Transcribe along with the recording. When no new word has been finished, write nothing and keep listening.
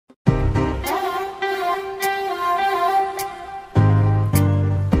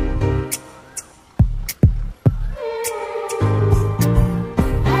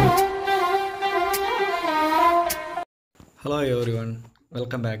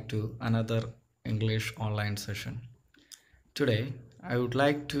welcome back to another English online session. Today, I would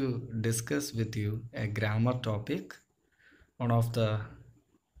like to discuss with you a grammar topic, one of the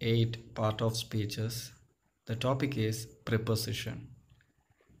 8 part of speeches. The topic is preposition.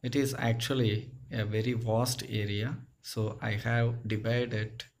 It is actually a very vast area, so I have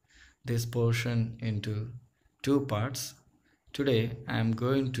divided this portion into 2 parts. Today, I am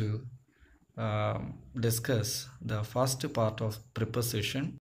going to discuss the first part of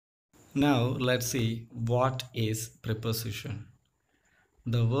preposition. Now let's see what is preposition.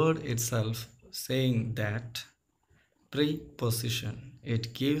 The word itself saying that preposition,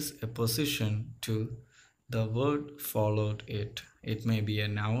 it gives a position to the word followed it. It may be a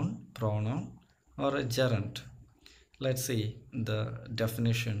noun, pronoun, or a gerund. Let's see the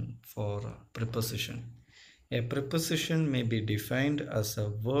definition for preposition. A preposition may be defined as a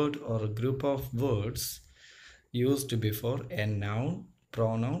word or a group of words used before a noun,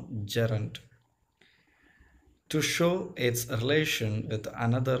 pronoun, gerund to show its relation with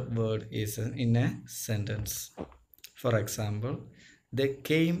another word is in a sentence. For example, they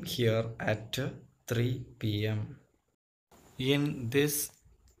came here at 3 p.m. In this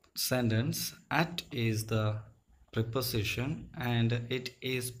sentence, at is the preposition and it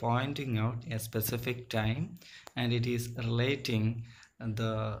is pointing out a specific time and it is relating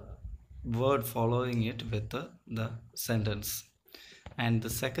the word following it with the sentence. And the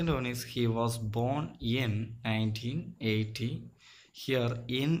second one is he was born in 1980. Here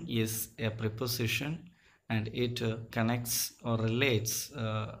in is a preposition and it connects or relates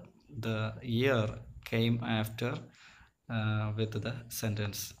the year came after with the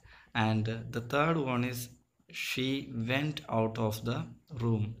sentence. And the third one is she went out of the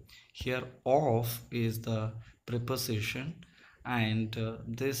room. Here of is the preposition and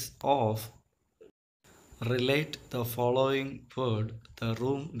this of relate the following word, the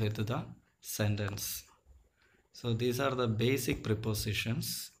room, with the sentence. So these are the basic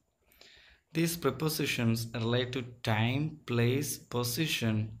prepositions. These prepositions relate to time, place,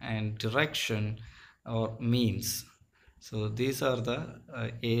 position, and direction or means. So these are the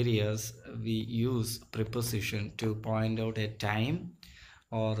areas we use preposition to point out a time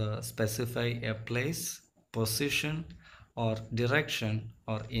or specify a place, position, or direction,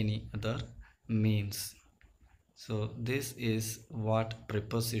 or any other means. So this is what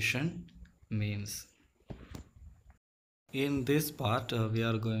preposition means. In this part, we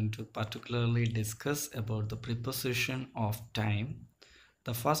are going to particularly discuss about the preposition of time.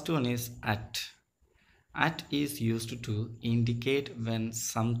 The first one is at. At is used to indicate when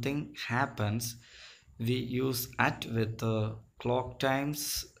something happens. We use at with clock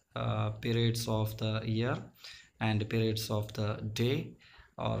times, periods of the year and periods of the day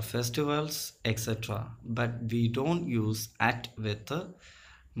or festivals, etc. But we don't use at with the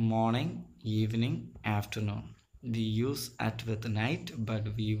morning, evening, afternoon. We use at with night, but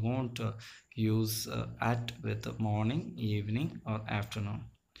we won't use at with the morning, evening, or afternoon.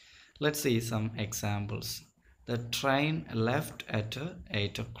 Let's see some examples. The train left at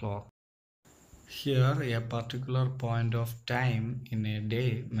 8 o'clock. Here a particular point of time in a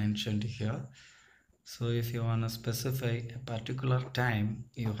day mentioned here. So if you want to specify a particular time,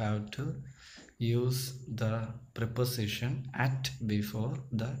 you have to use the preposition at before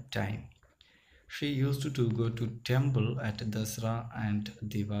the time. She used to go to temple at Dasra and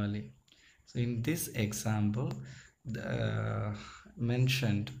Diwali. So in this example,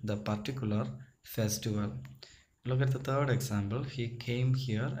 mentioned the particular festival. Look at the third example. He came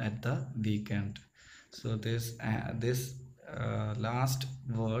here at the weekend. So this last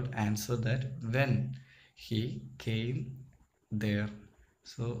word answer that when he came there.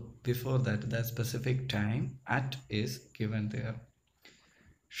 So before that, the specific time at is given there.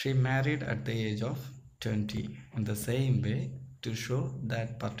 She married at the age of 20. In the same way, to show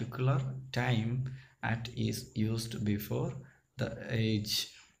that particular time at is used before the age.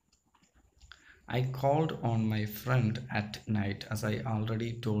 I called on my friend at night. As I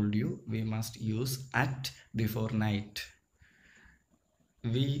already told you, we must use at before night.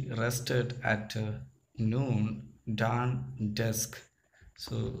 We rested at noon, dawn, dusk.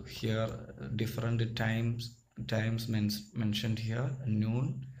 So here different times mentioned here: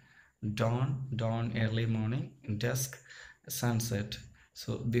 noon, dawn early morning, dusk sunset.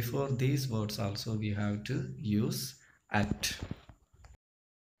 So before these words also we have to use at.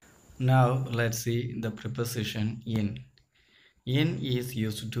 Now let's see the preposition in. In is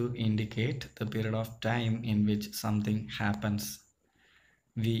used to indicate the period of time in which something happens.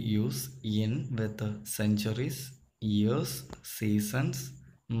 We use in with centuries, years, seasons,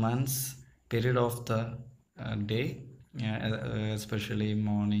 months, period of the day, especially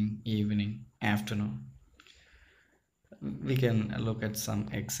morning, evening, afternoon. We can look at some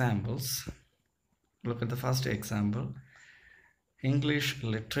examples. Look at the first example. English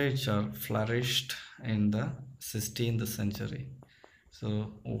literature flourished in the 16th century.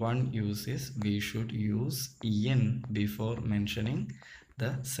 So one use is we should use in before mentioning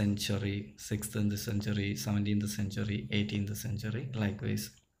the century, 16th century, 17th century, 18th century,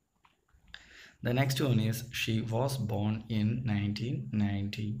 likewise. The next one is she was born in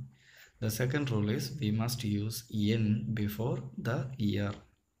 1990. The second rule is we must use in before the year.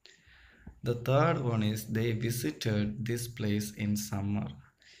 The third one is they visited this place in summer.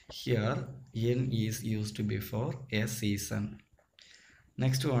 Here in is used before a season.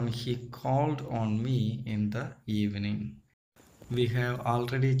 Next one, he called on me in the evening. We have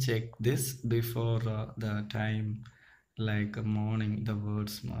already checked this before the time, like morning, the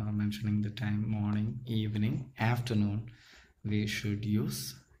words mentioning the time, morning, evening, afternoon. We should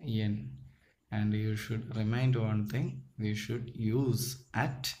use in. And you should remind one thing, we should use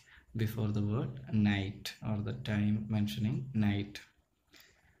at before the word night or the time mentioning night.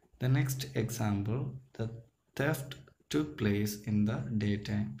 The next example, the theft took place in the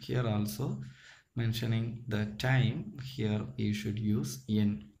daytime. Here also mentioning the time, here you should use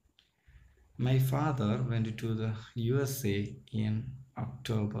in. My father went to the USA in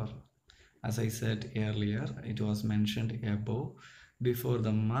October. As I said earlier, it was mentioned above. Before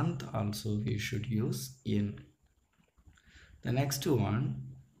the month also we should use in. The next one,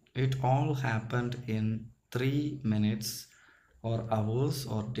 it all happened in 3 minutes or hours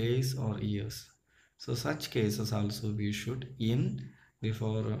or days or years. So such cases also we should in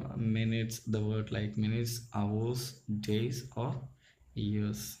before minutes, the word like minutes, hours, days or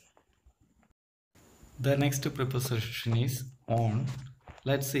years. The next preposition is on.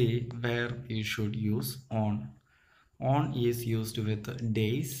 Let's see where we should use on. On is used with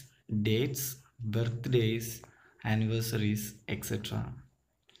days, dates, birthdays, anniversaries, etc.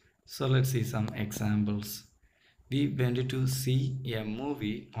 So let's see some examples. We went to see a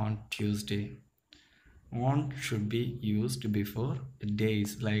movie on Tuesday. On should be used before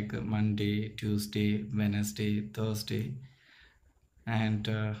days like Monday, Tuesday, Wednesday, Thursday. And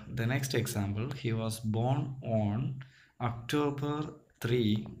the next example, he was born on October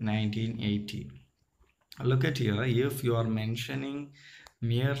 3, 1980. Look at here, if you are mentioning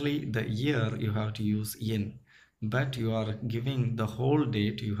merely the year, you have to use in. But you are giving the whole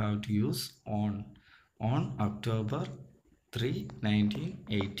date, you have to use on October 3,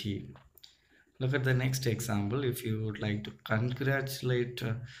 1980. Look at the next example. If you would like to congratulate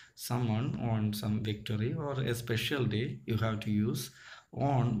someone on some victory or a special day, you have to use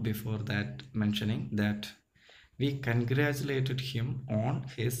on before that, mentioning that we congratulated him on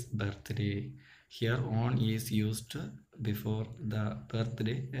his birthday. Here on is used before the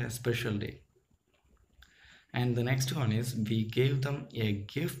birthday, a special day. And the next one is we gave them a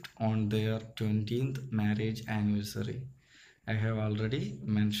gift on their 20th marriage anniversary. I have already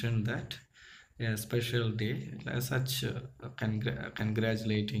mentioned that a special day, such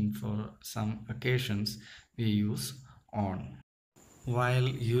congratulating for some occasions, we use on. While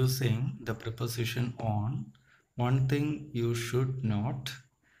using the preposition on, one thing you should note,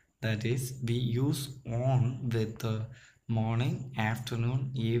 that is we use on with morning, afternoon,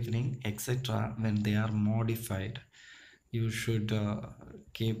 evening, etc. when they are modified. You should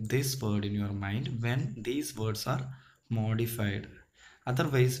keep this word in your mind when these words are modified.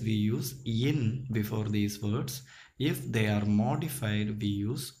 Otherwise we use in before these words. If they are modified we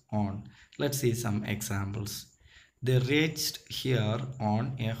use on. Let's see some examples. They reached here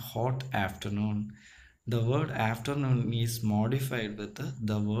on a hot afternoon. The word afternoon is modified with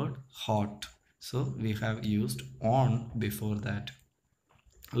the word hot. So we have used on before that.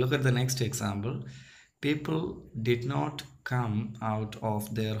 Look at the next example. People did not come out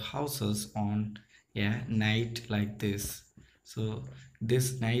of their houses on a night like this. So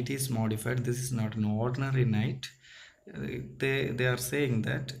this night is modified. This is not an ordinary night. They are saying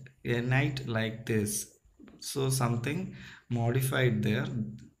that a night like this. So something modified there.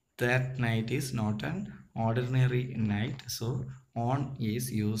 That night is not an ordinary night. So on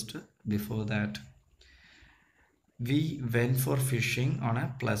is used before that. We went for fishing on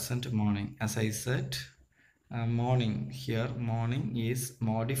a pleasant morning. As I said, morning, here morning is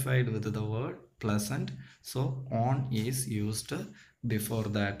modified with the word pleasant, so on is used before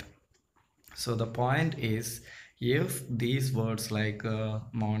that. So the point is, if these words like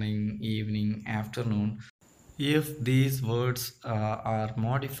morning, evening, afternoon, if these words are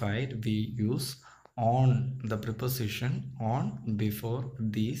modified, we use on, the preposition on before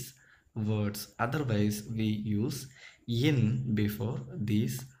these words. Otherwise we use in before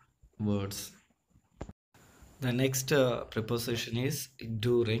these words. The next preposition is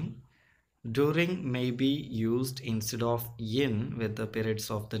during. During may be used instead of in with the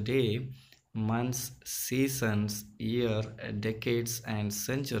periods of the day, months, seasons, year, decades, and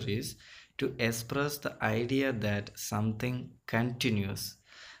centuries to express the idea that something continues.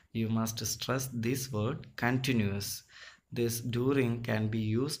 You must stress this word continuous. This during can be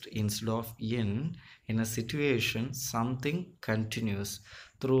used instead of in a situation something continues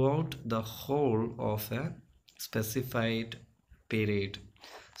throughout the whole of a specified period.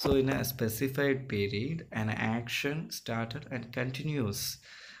 So in a specified period, an action started and continues.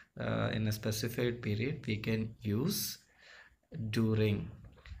 In a specified period, we can use during.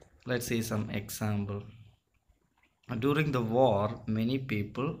 Let's see some example. During the war, many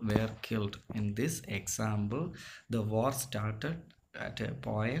people were killed. In this example, the war started at a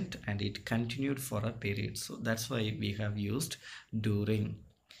point and it continued for a period. So that's why we have used during.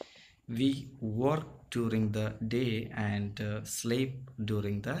 We work during the day and sleep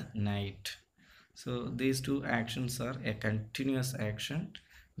during the night. So these two actions are a continuous action.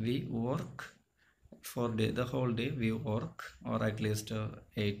 We work for the whole day we work, or at least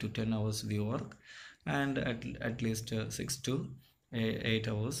 8 to 10 hours we work, and at least 6 to 8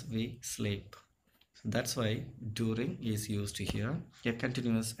 hours we sleep. So that's why during is used here, a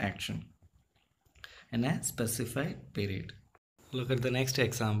continuous action in a specified period. Look at the next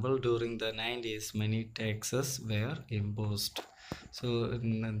example. During the 90s, many taxes were imposed. So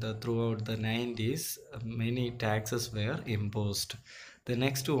throughout the 90s, many taxes were imposed. The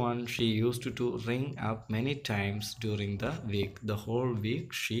next one, she used to ring up many times during the week. The whole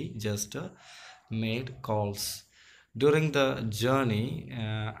week she just made calls. During the journey,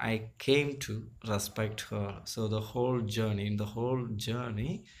 I came to respect her. So the whole journey, in the whole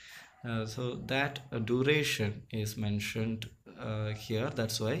journey, so that duration is mentioned here.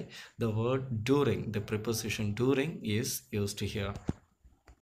 That's why the word during, the preposition during, is used here.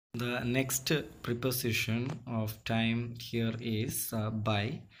 The next preposition of time here is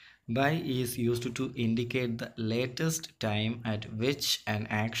by. By is used to indicate the latest time at which an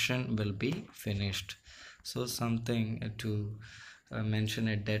action will be finished. So something to mention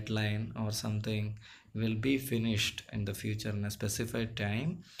a deadline, or something will be finished in the future in a specified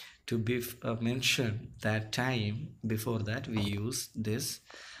time. To be mentioned that time, before that we use this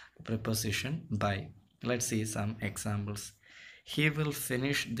preposition by. Let's see some examples. He will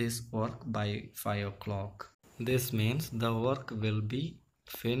finish this work by 5 o'clock. This means the work will be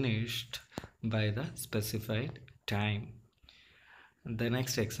finished by the specified time. The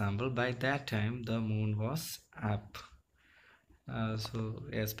next example, by that time the moon was up. So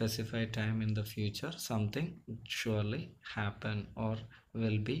a specified time in the future, something surely happen or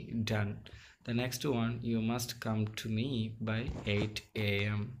will be done. The next one, you must come to me by 8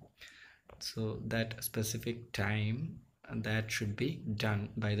 a.m. So that specific time, that should be done.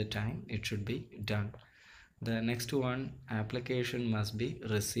 By the time it should be done. The next one, application must be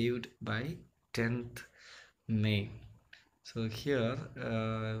received by 10th May. So here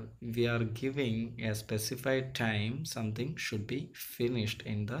we are giving a specified time, something should be finished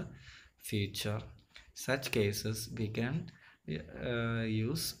in the future. Such cases we can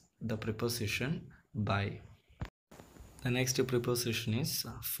use the preposition by. The next preposition is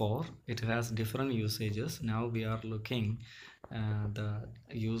for. It has different usages. Now we are looking the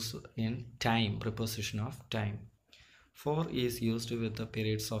use in time, preposition of time. For is used with the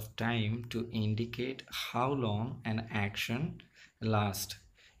periods of time to indicate how long an action lasts.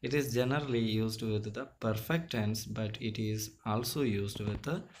 It is generally used with the perfect tense, but it is also used with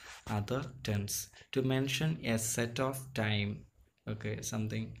the other tense to mention a set of time. Okay,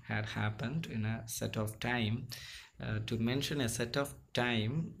 something had happened in a set of time. To mention a set of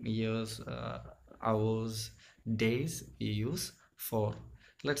time, years, hours, days, we use for.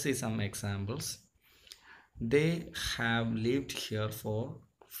 Let's see some examples. They have lived here for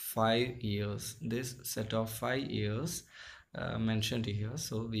 5 years. This set of 5 years mentioned here,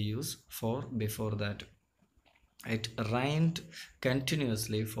 so we use for before that. It rained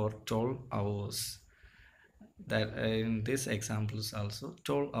continuously for 12 hours. That in this examples also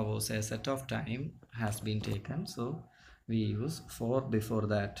 12 hours, a set of time has been taken, so we use for before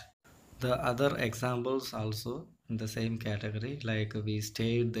that. The other examples also in the same category, like we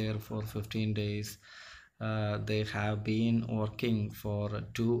stayed there for 15 days. They have been working for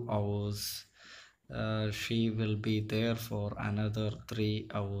 2 hours. She will be there for another 3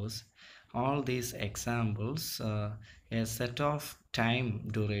 hours. All these examples, a set of time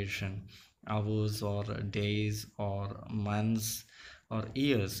duration, hours or days or months or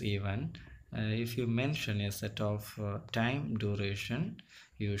years even, If you mention a set of time duration,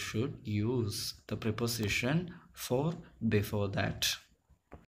 you should use the preposition for before that.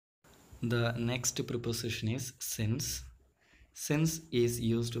 The next preposition is since. Since is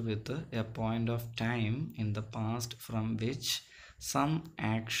used with a point of time in the past from which some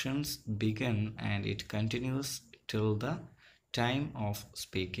actions begin and it continues till the time of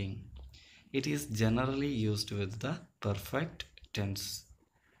speaking. It is generally used with the perfect tense.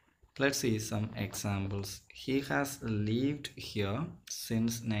 Let's see some examples. He has lived here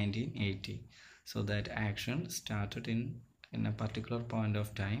since 1980. So that action started in a particular point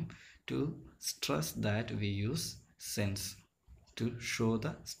of time. To stress that, we use since to show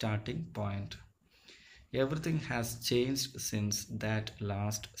the starting point. Everything has changed since that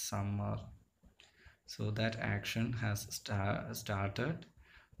last summer. So that action has started,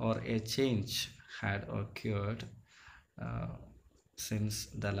 or a change had occurred since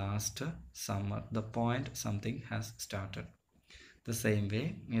the last summer. The point something has started. The same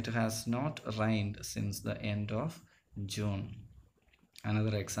way, it has not rained since the end of June.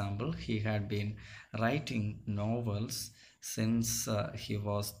 Another example, he had been writing novels since he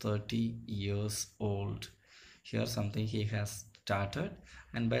was 30 years old. Here something he has started,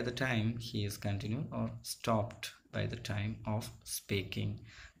 and by the time he is continued or stopped by the time of speaking.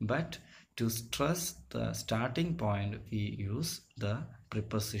 But to stress the starting point, we use the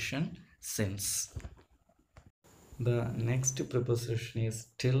preposition since. The next preposition is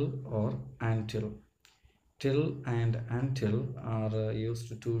till or until. Till and until are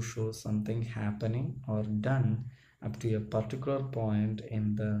used to show something happening or done up to a particular point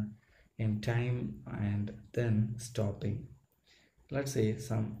in time and then stopping. Let's say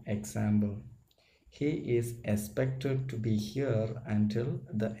some example. He is expected to be here until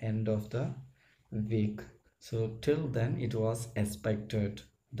the end of the week. So till then it was expected.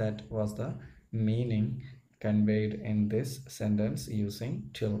 That was the meaning conveyed in this sentence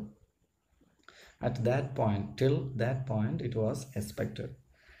using till. At that point, till that point, it was expected.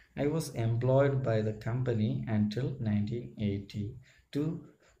 I was employed by the company until 1980. To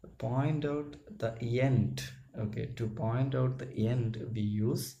point out the end, okay, to point out the end, we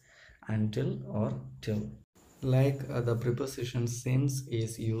use until or till. Like the preposition since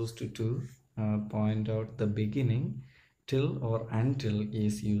is used to point out the beginning, till or until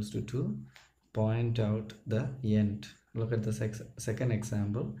is used to point out the end. Look at the second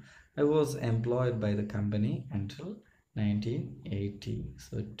example. I was employed by the company until 1980.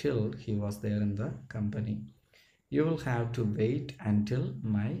 So till he was there in the company. You will have to wait until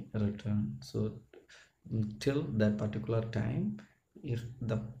my return. So till that particular time, if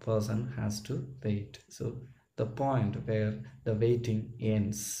the person has to wait. So the point where the waiting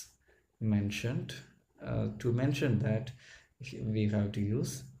ends mentioned. To mention that, we have to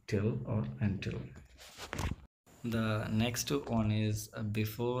use till or until. The next one is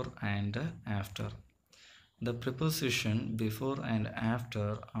before and after. The preposition before and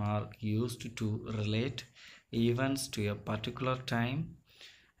after are used to relate events to a particular time.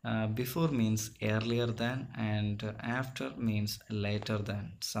 Before means earlier than, and after means later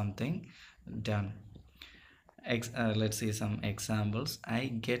than something done. Let's see some examples. I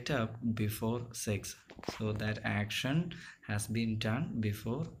get up before 6. So that action has been done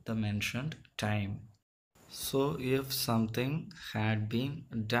before the mentioned time. So if something had been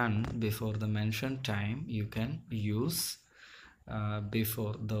done before the mentioned time, you can use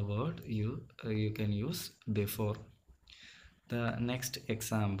before the word. You can use before. The next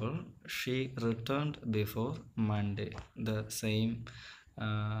example, she returned before Monday. The same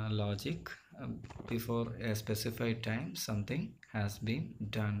logic. Before a specified time, something has been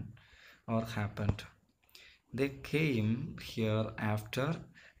done or happened. They came here after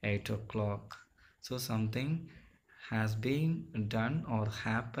 8 o'clock. So something has been done or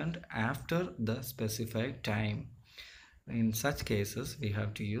happened after the specified time. In such cases, we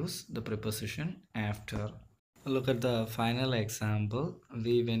have to use the preposition after. Look at the final example.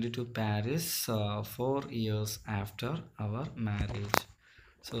 We went to Paris 4 years after our marriage.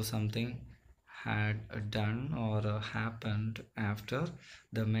 So something had done or happened after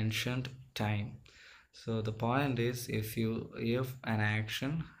the mentioned time. So the point is, if an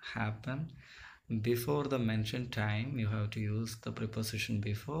action happened before the mentioned time, you have to use the preposition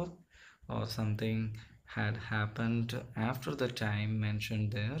before, or something had happened after the time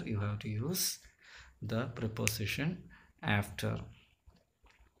mentioned there, you have to use the preposition after.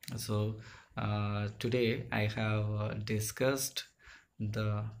 So today I have discussed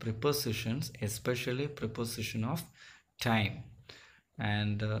the prepositions, especially preposition of time,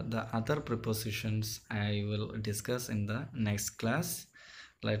 and the other prepositions I will discuss in the next class.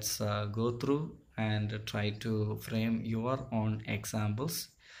 Let's go through and try to frame your own examples.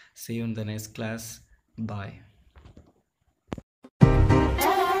 See you in the next class. Bye.